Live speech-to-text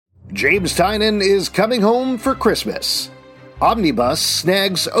James Tynion is coming home for Christmas. Omnibus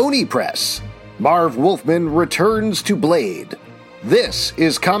snags Oni Press. Marv Wolfman returns to Blade. This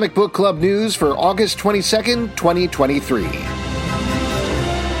is Comic Book Club news for August 22nd, 2023.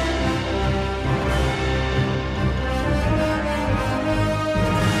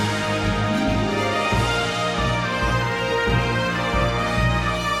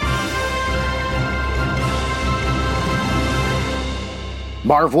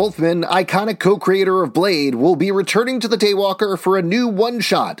 Marv Wolfman, iconic co-creator of Blade, will be returning to the Daywalker for a new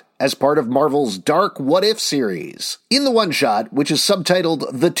one-shot as part of Marvel's Dark What If series. In the one-shot, which is subtitled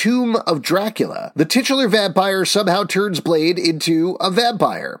The Tomb of Dracula, the titular vampire somehow turns Blade into a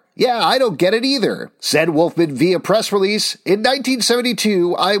vampire. Yeah, I don't get it either, said Wolfman via press release. In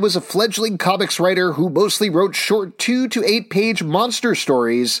 1972, I was a fledgling comics writer who mostly wrote short 2 to 8 page monster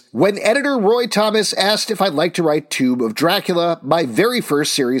stories when editor Roy Thomas asked if I'd like to write Tomb of Dracula, my very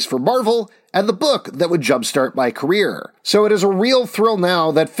first series for Marvel, and the book that would jumpstart my career. So it is a real thrill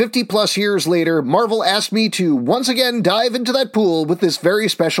now that 50 plus years later, Marvel asked me to once again dive into that pool with this very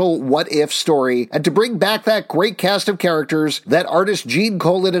special What If story, and to bring back that great cast of characters that artist Gene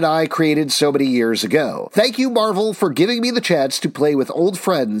Colan and I created so many years ago. Thank you, Marvel, for giving me the chance to play with old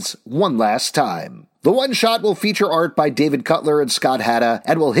friends one last time. The one-shot will feature art by David Cutler and Scott Hatta,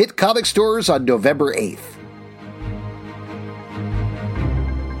 and will hit comic stores on November 8th.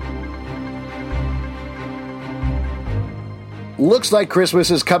 Looks like Christmas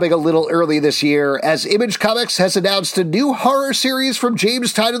is coming a little early this year, as Image Comics has announced a new horror series from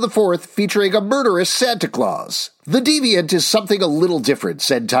James Tynion IV featuring a murderous Santa Claus. The Deviant is something a little different,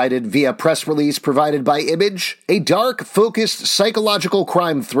 said Tynion via press release provided by Image. A dark, focused, psychological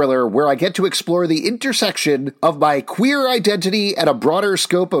crime thriller where I get to explore the intersection of my queer identity and a broader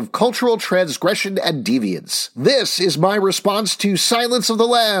scope of cultural transgression and deviance. This is my response to Silence of the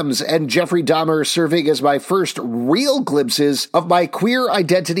Lambs and Jeffrey Dahmer serving as my first real glimpses of my queer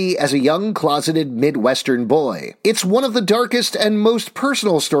identity as a young closeted Midwestern boy. It's one of the darkest and most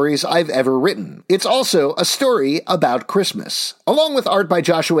personal stories I've ever written. It's also a story about Christmas. Along with art by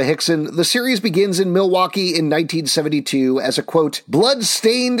Joshua Hickson, the series begins in Milwaukee in 1972 as a, quote,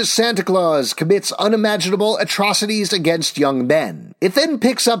 blood-stained Santa Claus commits unimaginable atrocities against young men. It then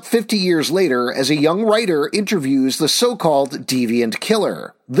picks up 50 years later as a young writer interviews the so-called deviant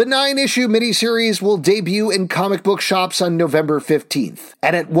killer. The 9-issue miniseries will debut in comic book shops on November 15th,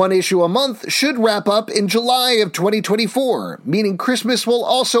 and at 1 issue a month should wrap up in July of 2024, meaning Christmas will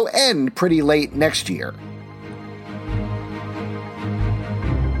also end pretty late next year.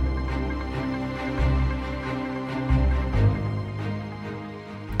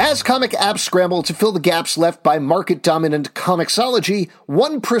 As comic apps scramble to fill the gaps left by market-dominant Comixology,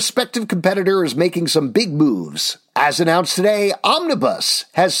 one prospective competitor is making some big moves. As announced today, Omnibus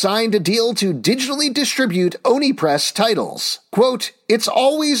has signed a deal to digitally distribute Oni Press titles. Quote, it's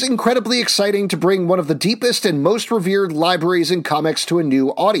always incredibly exciting to bring one of the deepest and most revered libraries in comics to a new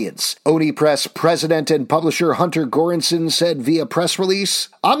audience, Oni Press president and publisher Hunter Goranson said via press release.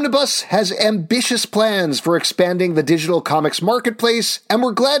 Omnibus has ambitious plans for expanding the digital comics marketplace, and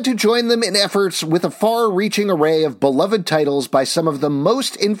we're glad to join them in efforts with a far-reaching array of beloved titles by some of the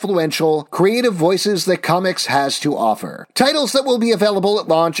most influential, creative voices that comics has to offer. Titles that will be available at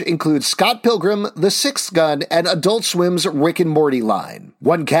launch include Scott Pilgrim, The Sixth Gun, and Adult Swim's Rick and Morty line.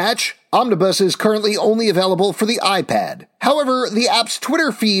 One catch: Omnibus is currently only available for the iPad. However, the app's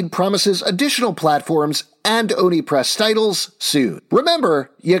Twitter feed promises additional platforms and Oni Press titles soon.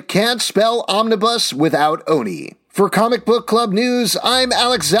 Remember, you can't spell Omnibus without Oni. For Comic Book Club News, I'm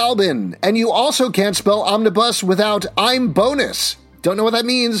Alex Zalbin, and you also can't spell Omnibus without I'm Bonus. Don't know what that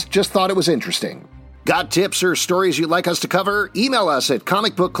means, just thought it was interesting. Got tips or stories you'd like us to cover? Email us at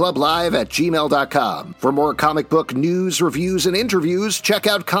comicbookclublive@gmail.com. For more comic book news, reviews, and interviews, check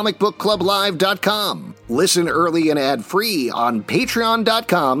out comicbookclublive.com. Listen early and ad-free on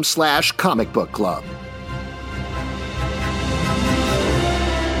patreon.com/comicbookclub.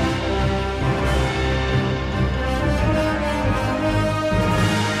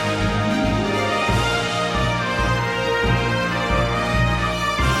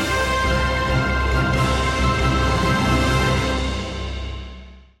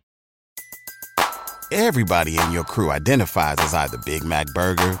 Everybody in your crew identifies as either Big Mac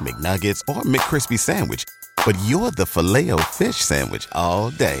Burger, McNuggets, or McCrispy Sandwich. But you're the Filet-O-Fish Sandwich all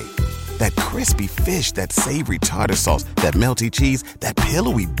day. That crispy fish, that savory tartar sauce, that melty cheese, that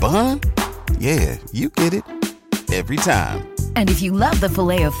pillowy bun. Yeah, you get it. Every time. And if you love the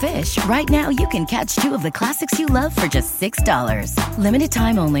Filet-O-Fish, right now you can catch 2 of the classics you love for just $6. Limited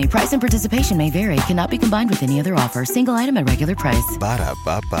time only. Price and participation may vary. Cannot be combined with any other offer. Single item at regular price.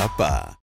 Ba-da-ba-ba-ba.